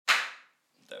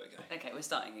we're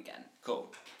starting again.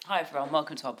 Cool. Hi everyone,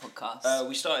 welcome to our podcast.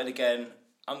 We started again.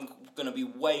 I'm going to be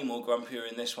way more grumpier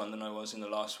in this one than I was in the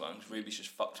last one, because Ruby's just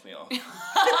fucked me off.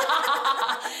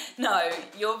 No,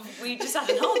 we just had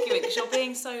an argument because you're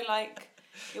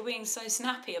being so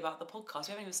snappy about the podcast.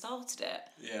 We haven't even started it.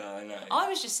 Yeah, I know. I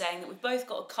was just saying that we've both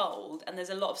got a cold and there's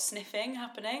a lot of sniffing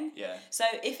happening. Yeah. So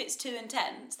if it's too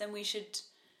intense, then we should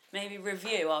maybe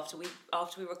review after we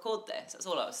record this. That's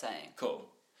all I was saying. Cool.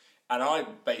 And I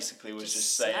basically was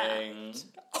just saying...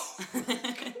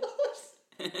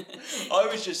 I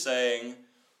was just saying,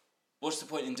 what's the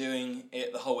point in doing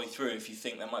it the whole way through if you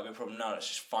think there might be a problem now? Let's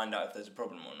just find out if there's a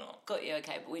problem or not. Got you,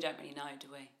 okay, but we don't really know, do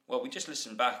we? Well, we just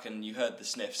listened back and you heard the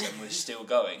sniffs and we're still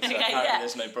going, so Okay, apparently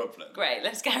there's no problem. Great,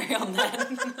 let's carry on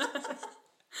then.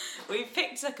 We've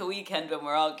picked like a weekend when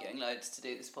we're arguing loads to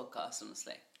do this podcast,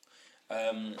 honestly.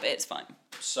 But it's fine.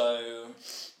 So...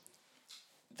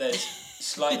 There's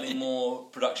slightly more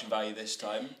production value this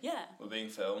time. Yeah. We're being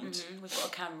filmed. Mm-hmm. We've got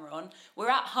a camera on. We're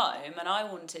at home and I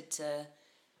wanted to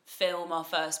film our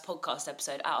first podcast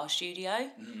episode at our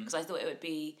studio because I thought it would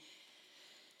be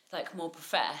like more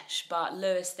profesh, but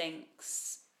Lewis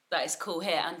thinks that it's cool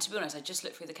here, and to be honest I just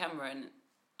looked through the camera and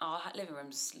our living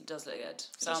room does look good,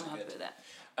 so I'm happy with it.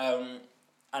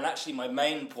 And actually my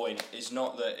main point is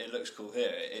not that it looks cool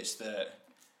here, it's that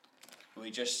we're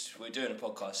doing a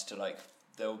podcast to like...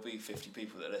 There will be 50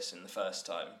 people that listen the first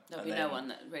time. There'll be no one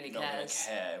that really cares.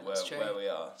 Not going to care where we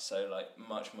are. So, like,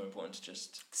 much more important to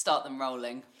just... Start them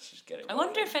rolling. Just get it rolling. I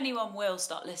wonder if anyone will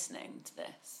start listening to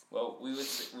this. Well, we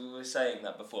were saying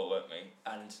that before, weren't we?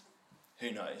 And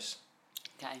who knows?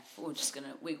 Okay, we're just going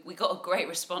to... We got a great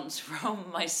response from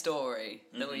my story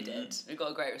that we did. We got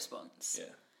a great response. Yeah.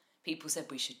 People said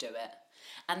we should do it.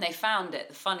 And they found it,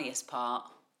 the funniest part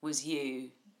was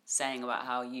you saying about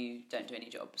how you don't do any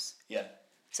jobs. Yeah.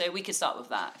 So we could start with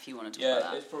that if you want to talk about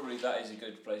that. Yeah, it's probably that is a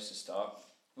good place to start.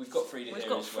 We've got Frida here as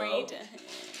well. We've got Frida here.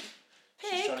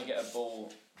 She's trying to get a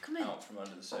ball out from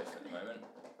under the sofa at the moment.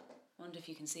 I wonder if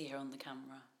you can see her on the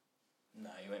camera. No,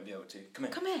 you won't be able to. Come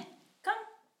here. Come here.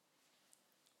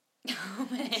 Come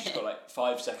here. She's got like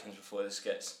 5 seconds before this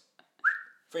gets...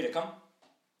 Frida, come.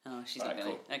 Oh, she's not going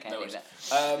to. Cool. Okay, no leave it.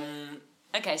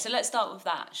 Okay, so let's start with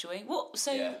that, shall we?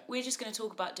 We're just going to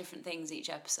talk about different things each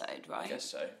episode, right? I guess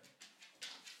so.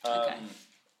 Okay.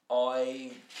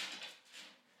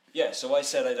 So I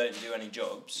said I don't do any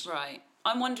jobs. Right.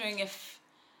 I'm wondering if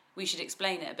we should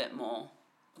explain it a bit more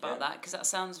about that, because that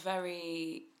sounds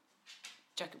very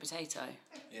jacket potato.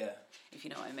 Yeah. If you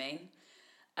know what I mean.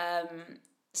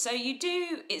 So you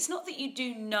do, it's not that you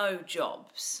do no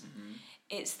jobs. Mm-hmm.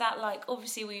 It's that, like,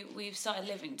 obviously we've started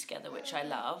living together, which I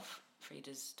love.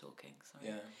 Frida's talking,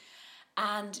 sorry. Yeah.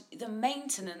 And the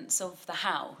maintenance of the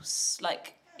house,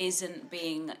 like... isn't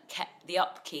being kept, the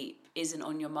upkeep isn't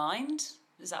on your mind.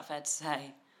 Is that fair to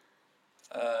say?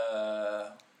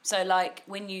 So like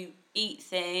when you eat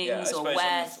things or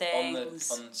wear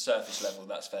things... On the surface level,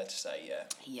 that's fair to say, yeah.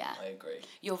 Yeah. I agree.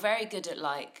 You're very good at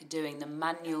like doing the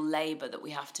manual labour that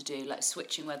we have to do, like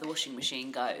switching where the washing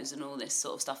machine goes and all this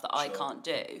sort of stuff that I can't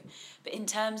do. But in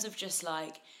terms of just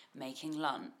like making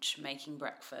lunch, making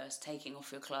breakfast, taking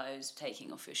off your clothes,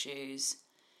 taking off your shoes,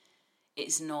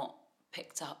 it's not...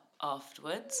 picked up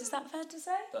afterwards. Is that fair to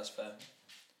say? That's fair.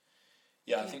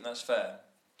 Yeah, I think that's fair.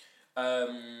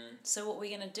 So what are we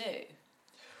going to do?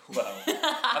 Well,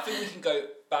 I think we can go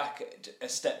back a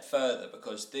step further,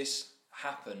 because this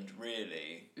happened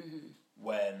really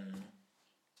when,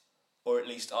 or at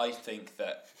least I think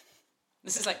that...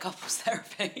 This is like couples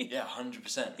therapy. Yeah,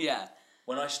 100%. Yeah.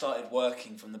 When I started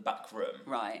working from the back room...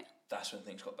 Right. That's when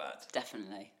things got bad.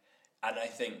 Definitely. And I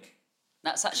think...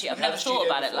 That's actually, I've never thought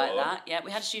about it like that. Yeah, we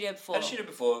had a studio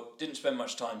before. Didn't spend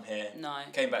much time here. No.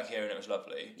 Came back here and it was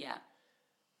lovely. Yeah.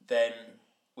 Then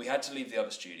we had to leave the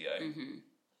other studio. Mm-hmm.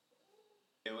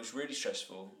 It was really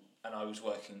stressful, and I was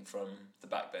working from the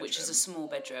back bedroom. Which is a small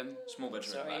bedroom. Small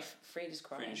bedroom. Sorry, Frida's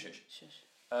crying. Frida, shush.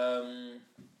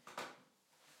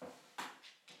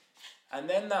 And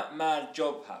then that mad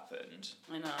job happened.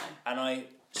 I know. And I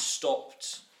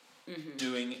stopped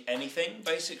doing anything,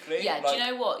 basically. Yeah, do you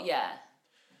know what? Yeah.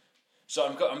 So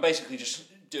I'm basically just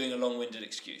doing a long-winded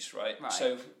excuse, right?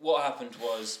 So what happened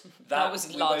was that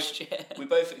was last year. We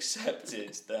both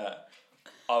accepted that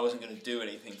I wasn't going to do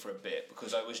anything for a bit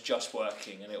because I was just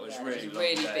working and it was really long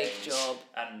really days big job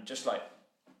and just like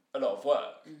a lot of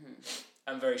work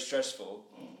and very stressful.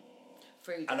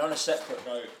 Freedom. And on a separate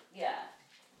note,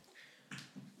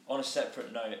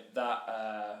 that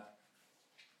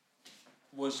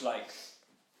was like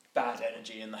bad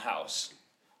energy in the house.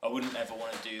 I wouldn't ever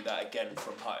want to do that again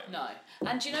from home. No.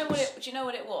 And do you know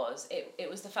what it was? It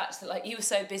was the fact that like you were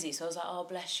so busy, so I was like, oh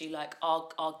bless you, like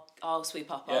I'll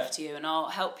sweep up after you and I'll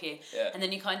help you. Yeah. And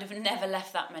then you kind of never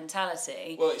left that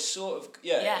mentality. Well, it's sort of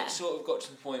it sort of got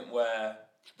to the point where.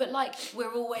 But like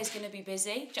we're always going to be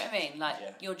busy. Do you know what I mean? Like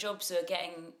your jobs are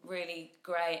getting really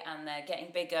great and they're getting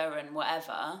bigger and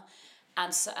whatever,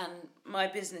 and my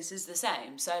business is the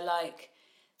same. So like.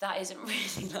 That isn't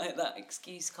really like that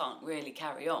excuse can't really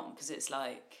carry on because it's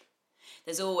like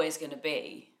there's always going to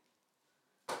be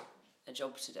a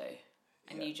job to do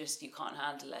and you can't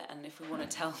handle it. And if we want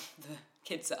to tell the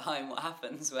kids at home what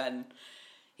happens when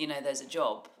there's a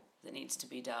job that needs to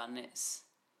be done, it's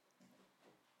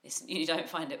you don't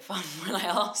find it fun when I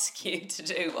ask you to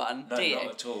do one, do you? No,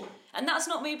 not at all. And that's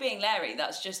not me being Larry.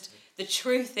 That's just the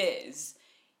truth is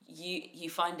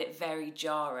you find it very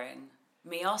jarring.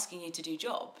 Me asking you to do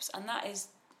jobs, and that is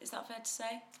that fair to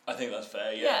say? I think that's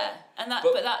fair, yeah. Yeah, and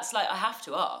but that's like I have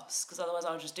to ask because otherwise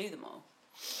I'll just do them all.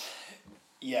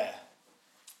 Yeah,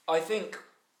 I think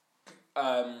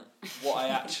what I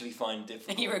actually find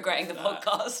difficult. Are you regretting the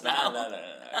podcast now? No.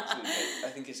 I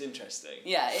think it's interesting.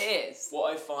 Yeah, it is.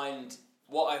 What I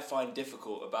find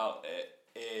difficult about it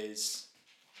is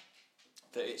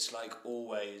that it's like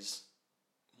always.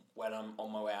 When I'm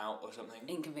on my way out or something.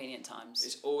 Inconvenient times.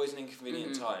 It's always an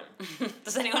inconvenient time.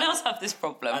 Does anyone else have this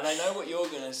problem? And I know what you're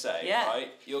going to say, right?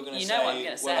 You're going to say, know what I'm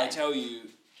gonna say. I tell you,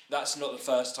 that's not the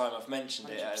first time I've mentioned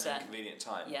 100%. It as an inconvenient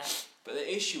time. Yeah. But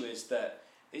the issue is that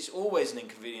it's always an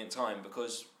inconvenient time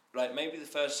because, like, maybe the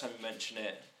first time you mention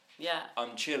it,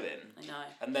 I'm chilling. I know.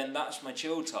 And then that's my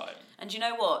chill time. And you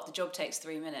know what? The job takes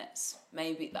 3 minutes,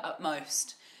 maybe at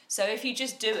most. So if you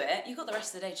just do it, you've got the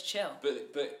rest of the day to chill.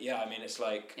 But yeah, I mean, it's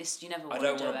like you never want I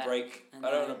don't want to break.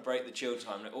 I don't want to break the chill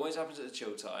time. It always happens at the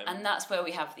chill time. And that's where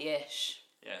we have the ish.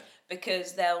 Yeah.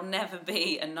 Because there'll never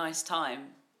be a nice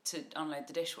time to unload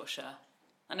the dishwasher.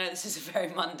 I know this is a very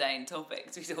mundane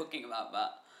topic to be talking about,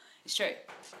 but it's true.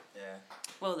 Yeah.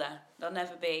 Well, there'll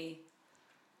never be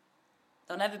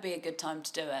a good time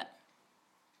to do it.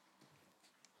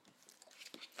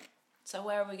 So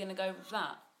where are we going to go with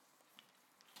that?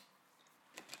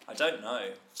 I don't know.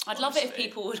 I'd love it if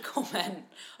people would comment.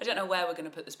 I don't know where we're going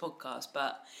to put this podcast,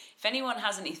 but if anyone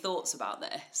has any thoughts about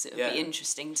this, it would be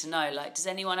interesting to know. Like, does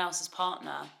anyone else's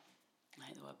partner... I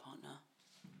hate the word partner.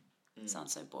 It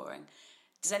sounds so boring.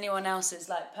 Does anyone else's,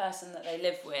 like, person that they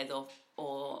live with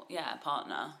or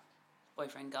partner,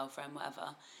 boyfriend, girlfriend,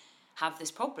 whatever, have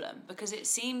this problem? Because it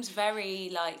seems very,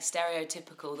 like,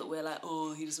 stereotypical that we're like,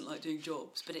 oh, he doesn't like doing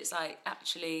jobs. But it's like,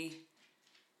 actually...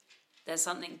 There's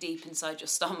something deep inside your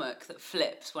stomach that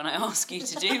flips when I ask you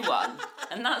to do one.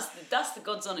 And that's the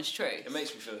God's honest truth. It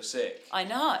makes me feel sick. I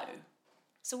know.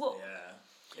 So what...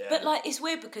 Yeah. But, like, it's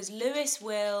weird because Lewis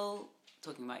will...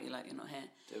 Talking about you like you're not here.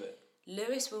 Do it.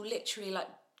 Lewis will literally, like,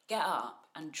 get up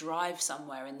and drive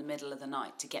somewhere in the middle of the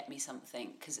night to get me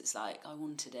something because it's like, I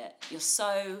wanted it. You're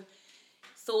so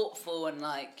thoughtful and,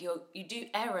 like, you do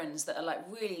errands that are, like,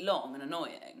 really long and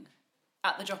annoying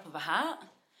at the drop of a hat.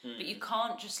 But you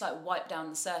can't just, like, wipe down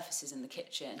the surfaces in the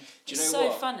kitchen. Do you know it's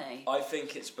what? So funny. I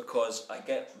think it's because I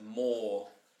get more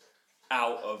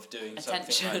out of doing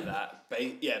something like that.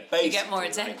 Basically. You get more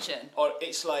attention. Like,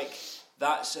 it's like,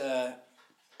 that's...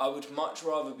 I would much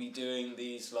rather be doing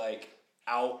these, like,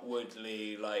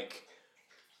 outwardly, like,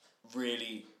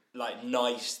 really, like,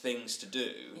 nice things to do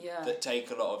that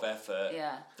take a lot of effort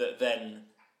that then,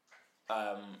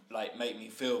 like, make me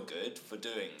feel good for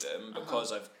doing them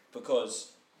because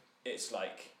it's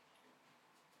like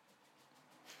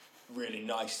really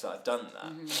nice that I've done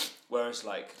that. Whereas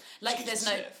like there's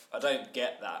no I don't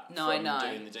get that from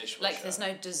doing the dishwasher. Like there's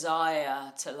no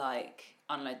desire to like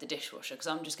unload the dishwasher because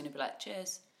I'm just going to be like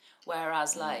cheers.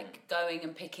 Whereas like going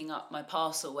and picking up my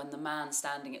parcel when the man's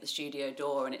standing at the studio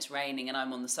door and it's raining and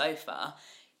I'm on the sofa,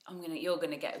 you're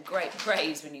gonna get a great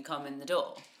praise when you come in the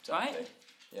door, exactly. Right?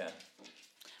 Yeah.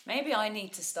 Maybe I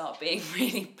need to start being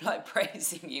really like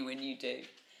praising you when you do.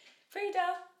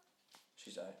 Frida.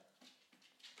 She's out.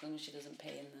 As long as she doesn't pee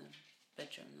in the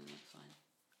bedroom, then that's fine.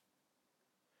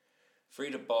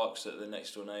 Frida barks at the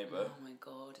next door neighbour. Oh my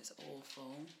God, it's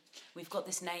awful. We've got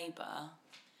this neighbour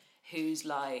who's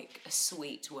like a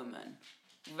sweet woman.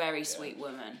 Very sweet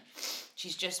woman.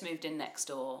 She's just moved in next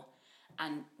door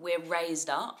and we're raised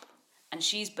up and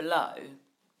she's below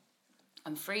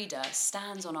and Frida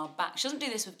stands on our back. She doesn't do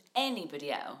this with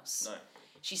anybody else. No.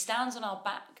 She stands on our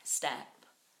back step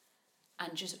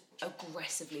and just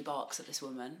aggressively barks at this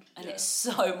woman. And it's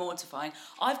so mortifying.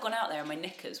 I've gone out there in my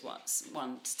knickers once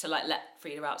to like let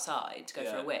Frida outside to go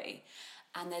for a wee.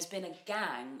 And there's been a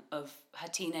gang of her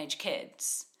teenage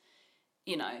kids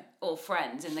you know, or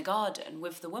friends in the garden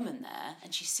with the woman there,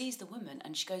 and she sees the woman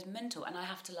and she goes mental, and I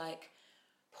have to like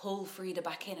pull Frida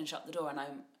back in and shut the door, and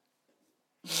I'm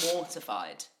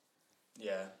mortified.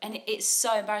 Yeah. And it's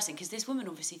so embarrassing because this woman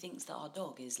obviously thinks that our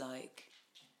dog is like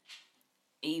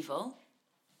evil.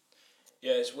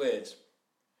 Yeah, it's weird.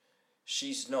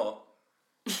 She's not,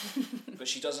 but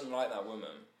she doesn't like that woman.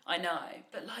 I know,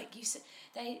 but like you said,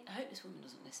 I hope this woman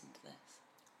doesn't listen to this.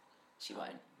 She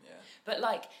won't. Yeah. But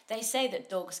like they say that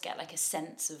dogs get like a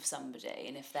sense of somebody,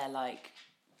 and if they're like,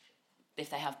 if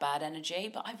they have bad energy,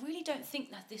 but I really don't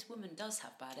think that this woman does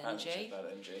have bad energy.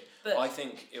 But I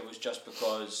think it was just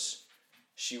because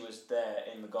she was there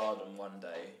in the garden one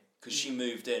day, because she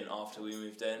moved in after we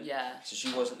moved in. Yeah. So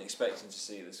she wasn't expecting to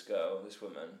see this girl, this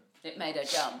woman. It made her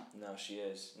jump. Now she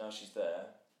is. Now she's there.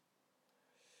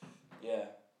 Yeah.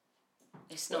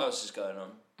 It's what not. else is going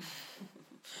on?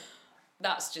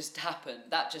 That's just happened.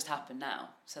 That just happened now.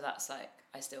 So that's like,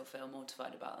 I still feel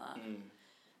mortified about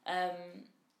that.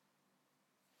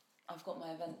 I've got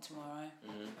my event tomorrow.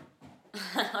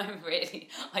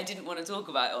 I didn't want to talk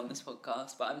about it on this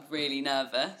podcast, but I'm really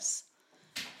nervous.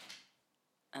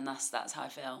 And that's how I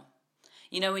feel.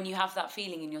 You know, when you have that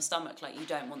feeling in your stomach, like you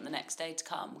don't want the next day to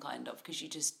come, kind of,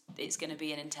 because it's going to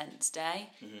be an intense day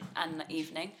and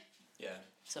evening. Yeah.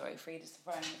 Sorry, Frida's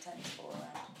throwing a tennis ball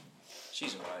around.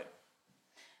 She's alright.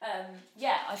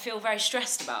 Yeah, I feel very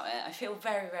stressed about it. I feel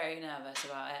very, very nervous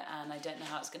about it, and I don't know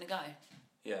how it's going to go.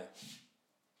 Yeah.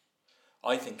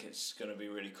 I think it's going to be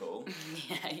really cool.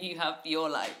 Yeah, you're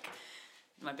like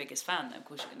my biggest fan, though. Of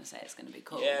course you're going to say it's going to be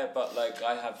cool. Yeah, but like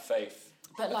I have faith.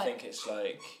 But I think it's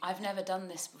like... I've never done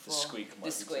this before. The squeak might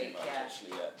be too much, yeah.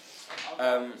 actually,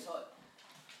 yeah.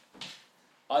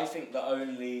 I think the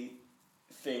only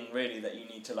thing really that you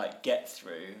need to like get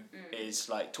through is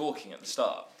like talking at the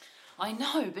start. I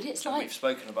know, but it's like... We've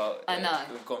spoken about it. I know.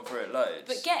 We've gone through it loads.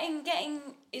 But getting...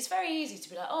 It's very easy to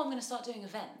be like, oh, I'm going to start doing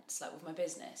events, like, with my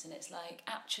business. And it's like,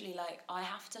 actually, like, I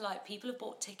have to, like... People have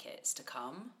bought tickets to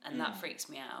come, and that freaks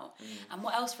me out. And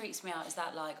what else freaks me out is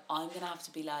that, like, I'm going to have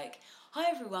to be like,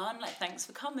 hi, everyone, like, thanks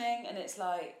for coming. And it's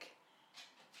like...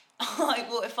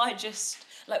 like, what if I just...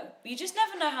 Like, you just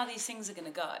never know how these things are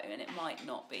going to go, and it might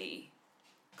not be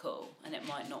cool, and it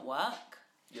might not work.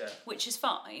 Yeah. Which is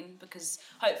fine, because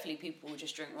hopefully people will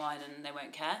just drink wine and they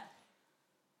won't care.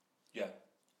 Yeah.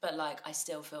 But, like, I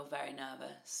still feel very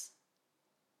nervous.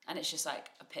 And it's just, like,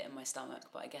 a pit in my stomach,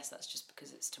 but I guess that's just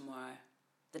because it's tomorrow.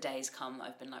 The day's come that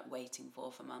I've been, like, waiting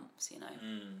for months, you know?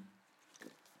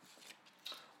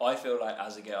 I feel like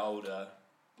as I get older,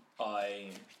 I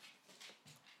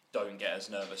don't get as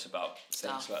nervous about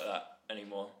things like that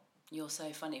anymore. You're so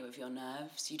funny with your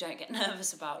nerves. You don't get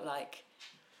nervous about, like...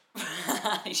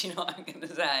 you know what I'm going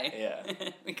to say?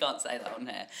 Yeah. We can't say that on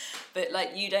here. But,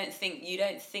 like, you don't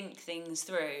think things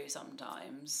through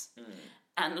sometimes.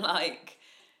 And, like,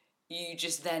 you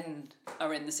just then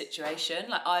are in the situation.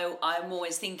 Like, I'm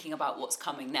always thinking about what's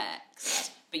coming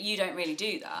next. But you don't really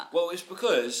do that. Well, it's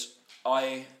because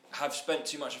I have spent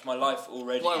too much of my life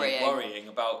already worrying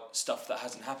about stuff that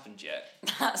hasn't happened yet.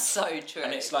 That's so true.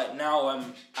 And it's like now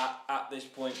I'm at this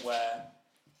point where...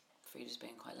 Frida's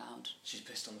being quite loud. She's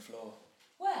pissed on the floor.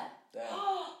 Where? There.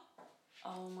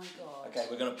 Oh my god. Okay,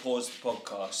 we're going to pause the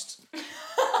podcast.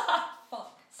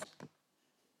 Fuck.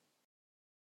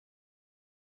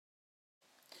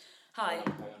 Hi. Hang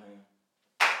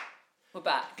on. We're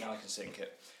back. Now I can sync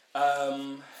it.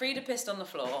 Frida pissed on the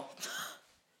floor.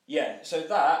 Yeah, so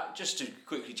that, just to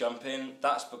quickly jump in,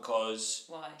 that's because...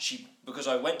 Why? Because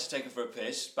I went to take her for a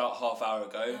piss about half hour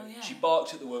ago. Oh, yeah. She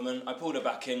barked at the woman, I pulled her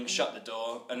back in, shut the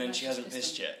door, and then she hasn't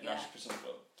pissed yet. Yeah. Now she's pissed on the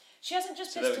floor. She hasn't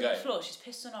just pissed on the floor, she's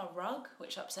pissed on our rug,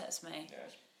 which upsets me. Yeah,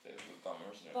 it's a bit of a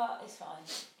bummer, isn't it? But it's fine.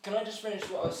 Can I just finish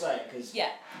what I was saying? Cause yeah.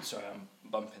 Sorry, I'm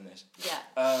bumping this. Yeah.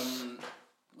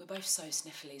 We're both so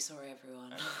sniffly, sorry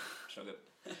everyone. It's not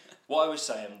good. What I was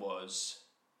saying was...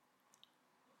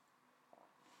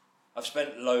 I've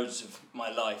spent loads of my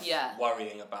life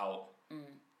worrying about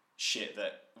shit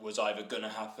that was either going to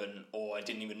happen or I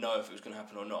didn't even know if it was going to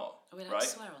happen or not. Are we allowed to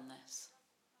swear on this?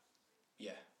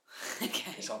 Yeah.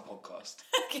 Okay. It's our podcast.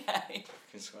 Okay. You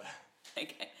can swear.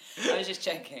 Okay. I was just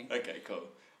checking. Okay, cool.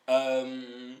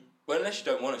 Well, unless you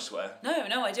don't want to swear.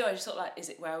 No, I do. I just thought, like,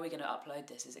 where are we going to upload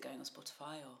this? Is it going on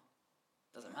Spotify or...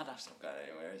 Doesn't matter. It's not going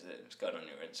anywhere, is it? It's going on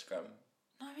your Instagram.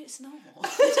 No, it's not. I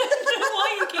don't know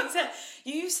why you keep saying...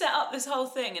 You set up this whole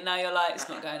thing and now you're like, it's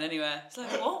not going anywhere. It's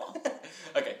like, what?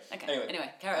 Okay.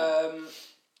 Anyway, carry on.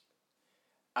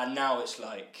 And now it's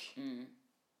like...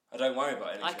 I don't worry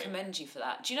about anything. I commend you for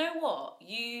that. Do you know what?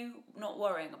 You not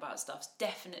worrying about stuff's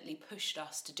definitely pushed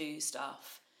us to do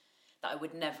stuff that I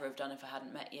would never have done if I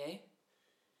hadn't met you.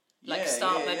 like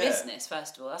start my business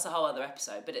first of all. That's a whole other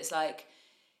episode. But it's like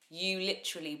you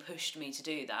literally pushed me to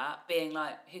do that, being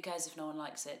like, who cares if no one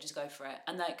likes it? Just go for it.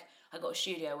 And like I got a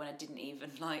studio when I didn't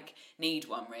even like need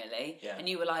one really. Yeah. And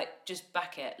you were like, just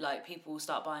back it. Like people will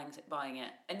start buying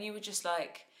it. And you were just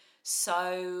like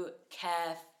so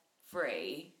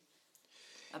carefree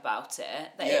about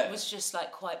it that it was just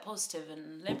like quite positive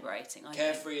and liberating.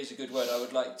 Carefree is a good word. I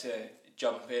would like to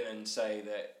jump in and say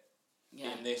that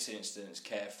in this instance,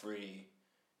 carefree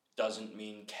doesn't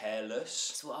mean careless.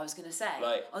 That's what I was going to say.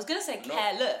 Like, I was going to say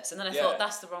careless, and then I thought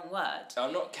that's the wrong word.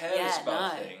 I'm not careless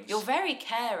about things. You're very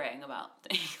caring about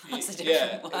things. That's a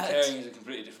different word. Caring is a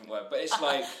completely different word. But it's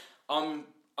like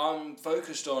I'm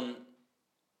focused on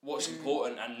what's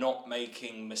important and not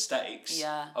making mistakes.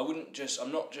 Yeah.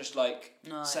 I'm not just like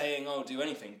saying I'll do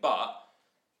anything, but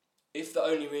if the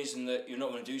only reason that you're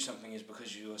not going to do something is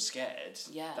because you're scared,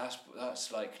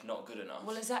 that's like not good enough.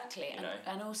 Well, exactly.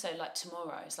 And also like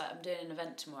tomorrow, it's like I'm doing an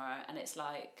event tomorrow and it's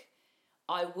like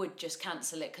I would just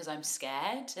cancel it because I'm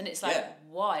scared. And it's like,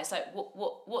 why? It's like,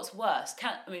 what's worse?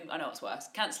 I know what's worse.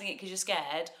 Cancelling it because you're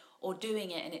scared, or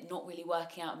doing it and it not really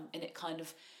working out and it kind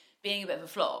of being a bit of a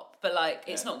flop. But like,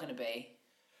 it's not going to be.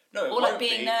 No, it or won't like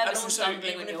being be. nervous and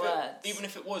stumbling on your words. Even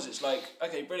if it was, it's like,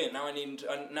 okay, brilliant. Now I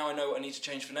know what I need to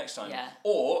change for next time. Yeah.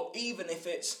 Or even if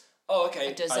it's,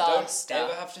 a disaster. I don't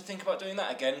ever have to think about doing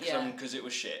that again because it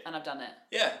was shit. And I've done it.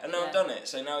 Yeah, and now I've done it.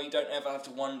 So now you don't ever have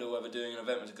to wonder whether doing an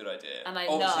event was a good idea. And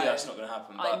obviously that's not going to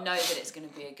happen. I know that it's going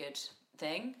to be a good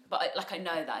thing, but I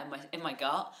know that in my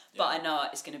gut. But I know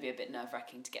it's going to be a bit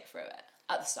nerve-wracking to get through it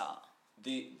at the start.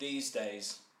 These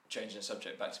days. Changing the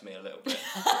subject back to me a little bit.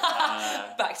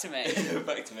 Back to me.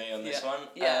 Back to me on this one.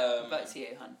 Yeah, back to you,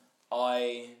 hun.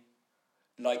 I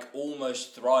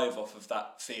almost thrive off of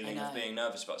that feeling of being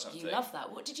nervous about something. You love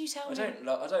that. What did you tell me?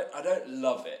 I don't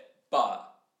love it, but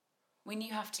when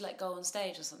you have to go on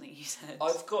stage or something, you said.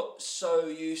 I've got so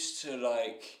used to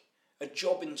a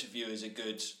job interview is a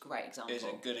good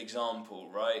example,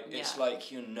 right? Yeah. It's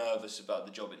like you're nervous about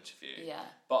the job interview. Yeah.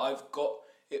 But I've got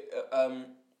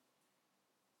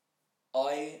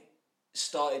I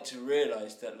started to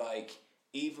realise that,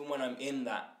 even when I'm in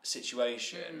that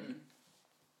situation,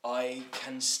 I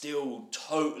can still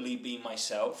totally be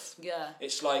myself. Yeah.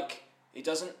 It's like, it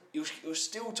doesn't... You're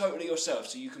still totally yourself,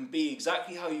 so you can be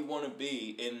exactly how you want to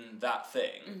be in that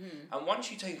thing. Mm-hmm. And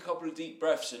once you take a couple of deep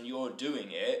breaths and you're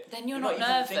doing it... Then you're not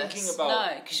nervous. Even thinking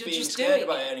about being scared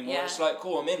about it anymore. Yeah. It's like,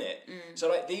 cool, I'm in it. Mm.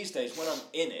 So, these days, when I'm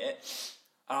in it...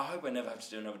 I hope I never have to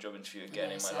do another job interview again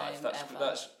in my life. That's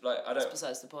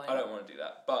besides the point. I don't want to do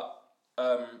that. But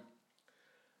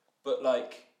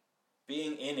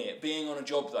being in it, being on a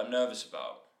job that I'm nervous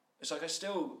about, it's like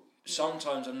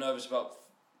sometimes I'm nervous about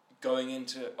going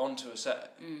onto a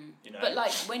set. Mm. You know. But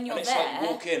when you're and there, it's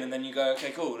walk in and then you go,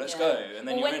 okay, cool, let's go, and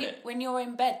then you're in it. When you're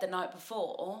in bed the night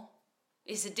before.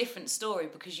 It's a different story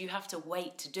because you have to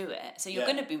wait to do it. So you're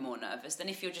going to be more nervous than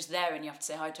if you're just there and you have to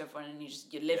say hi to everyone and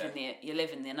you're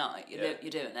living the night. You're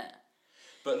doing it.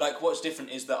 But what's different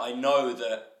is that I know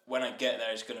that when I get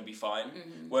there it's going to be fine.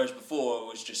 Mm-hmm. Whereas before I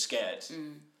was just scared.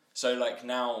 Mm. So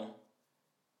now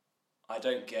I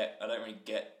don't really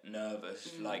get nervous.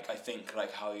 Mm. I think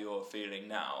how you're feeling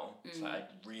now. Mm. It's I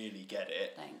really get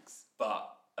it. Thanks.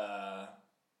 But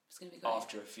it's going to be great.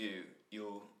 After a few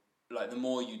you'll. The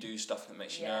more you do stuff that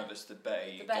makes you nervous, the better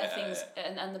you get things,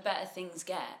 and the better things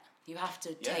get. You have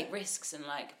to take risks and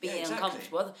be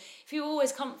uncomfortable. If you're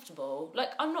always comfortable,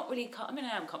 I'm not really.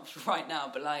 I am comfortable right now,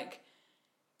 but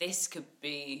this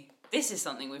is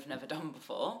something we've never done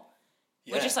before.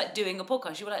 Yeah. We're just doing a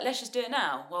podcast. You were let's just do it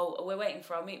now. Well, we're waiting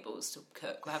for our meatballs to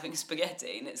cook. We're having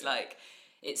spaghetti, and it's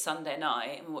it's Sunday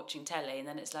night, and we're watching telly, and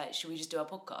then it's should we just do our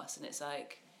podcast? And it's I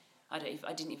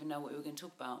didn't even know what we were going to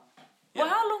talk about. Yeah. Well,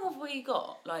 how long have we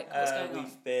got? What's going on?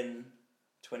 We've been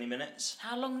 20 minutes.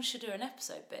 How long should an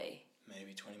episode be?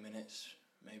 Maybe 20 minutes.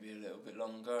 Maybe a little bit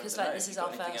longer. Because this is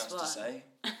our first one. To say?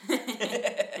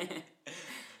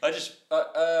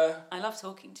 I love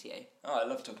talking to you. Oh, I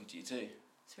love talking to you too.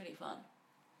 It's really fun.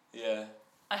 Yeah.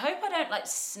 I hope I don't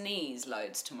sneeze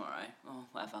loads tomorrow or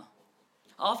whatever.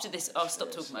 After this, I'll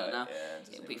stop talking about it now.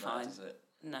 Yeah, it'll be fine. It?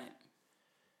 No.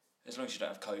 As long as you don't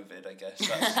have COVID, I guess.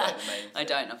 That's the main thing. I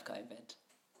don't have COVID.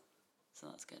 So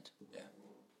that's good. Yeah.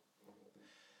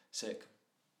 Sick.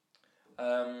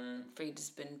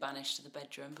 Frida's been banished to the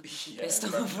bedroom because she pissed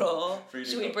on the floor.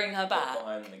 Should we bring her back?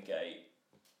 Behind the gate.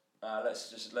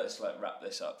 Let's wrap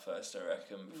this up first, I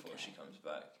reckon, before she comes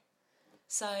back.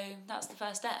 So that's the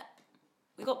first step.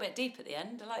 We got a bit deep at the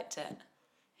end. I liked it. Yeah.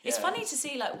 It's funny to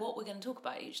see what we're going to talk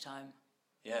about each time.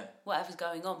 Yeah. Whatever's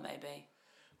going on, maybe.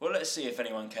 Well, let's see if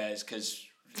anyone cares, because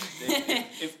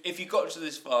if you got to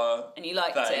this far and you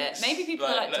liked it, maybe people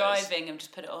are like driving and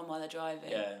just put it on while they're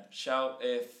driving. Yeah, shout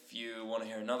if you want to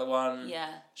hear another one. Yeah,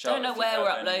 shout don't know where we're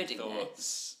uploading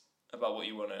this. About what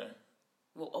you want to.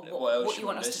 What you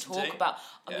want us to talk about.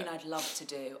 I mean, I'd love to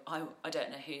do. I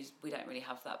don't know who's. We don't really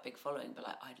have that big following, but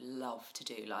like, I'd love to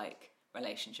do like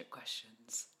relationship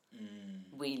questions.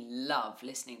 We love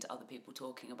listening to other people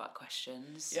talking about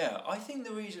questions. Yeah, I think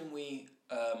the reason we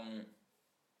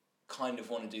kind of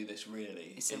want to do this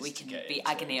really so is we can to be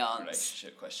agony aunts.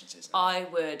 Relationship questions, isn't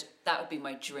it? That would be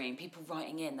my dream. People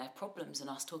writing in their problems and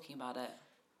us talking about it.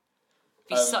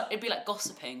 It'd be like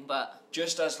gossiping, but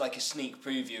just as like a sneak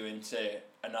preview into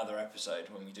another episode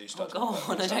when we do start. Oh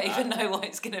God, I don't even know what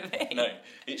it's going to be. No,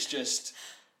 it's just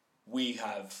we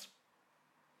have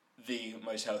the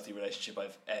most healthy relationship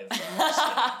I've ever seen.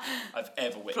 I've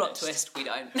ever witnessed. Plot twist, we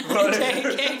don't.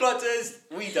 Plot twist,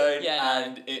 we don't. Yeah,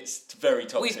 and it's very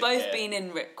toxic. We've both been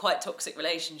in quite toxic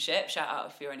relationships. Shout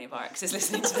out if you're any of our exes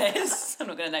listening to this. I'm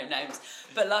not going to name names,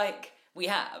 but like we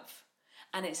have,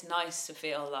 and it's nice to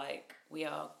feel like we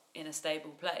are in a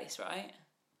stable place, right?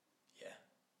 Yeah,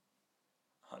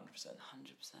 100%. 100%.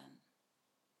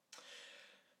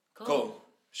 Cool.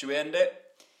 Should we end it?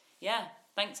 Yeah.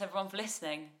 Thanks everyone for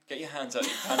listening. Get your hands up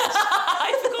your pants.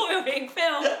 I forgot we were being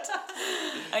filmed.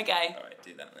 Okay. All right,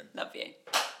 do that then. Love you.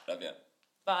 Love you.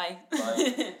 Bye. Bye.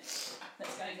 Let's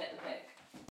go and get the pic.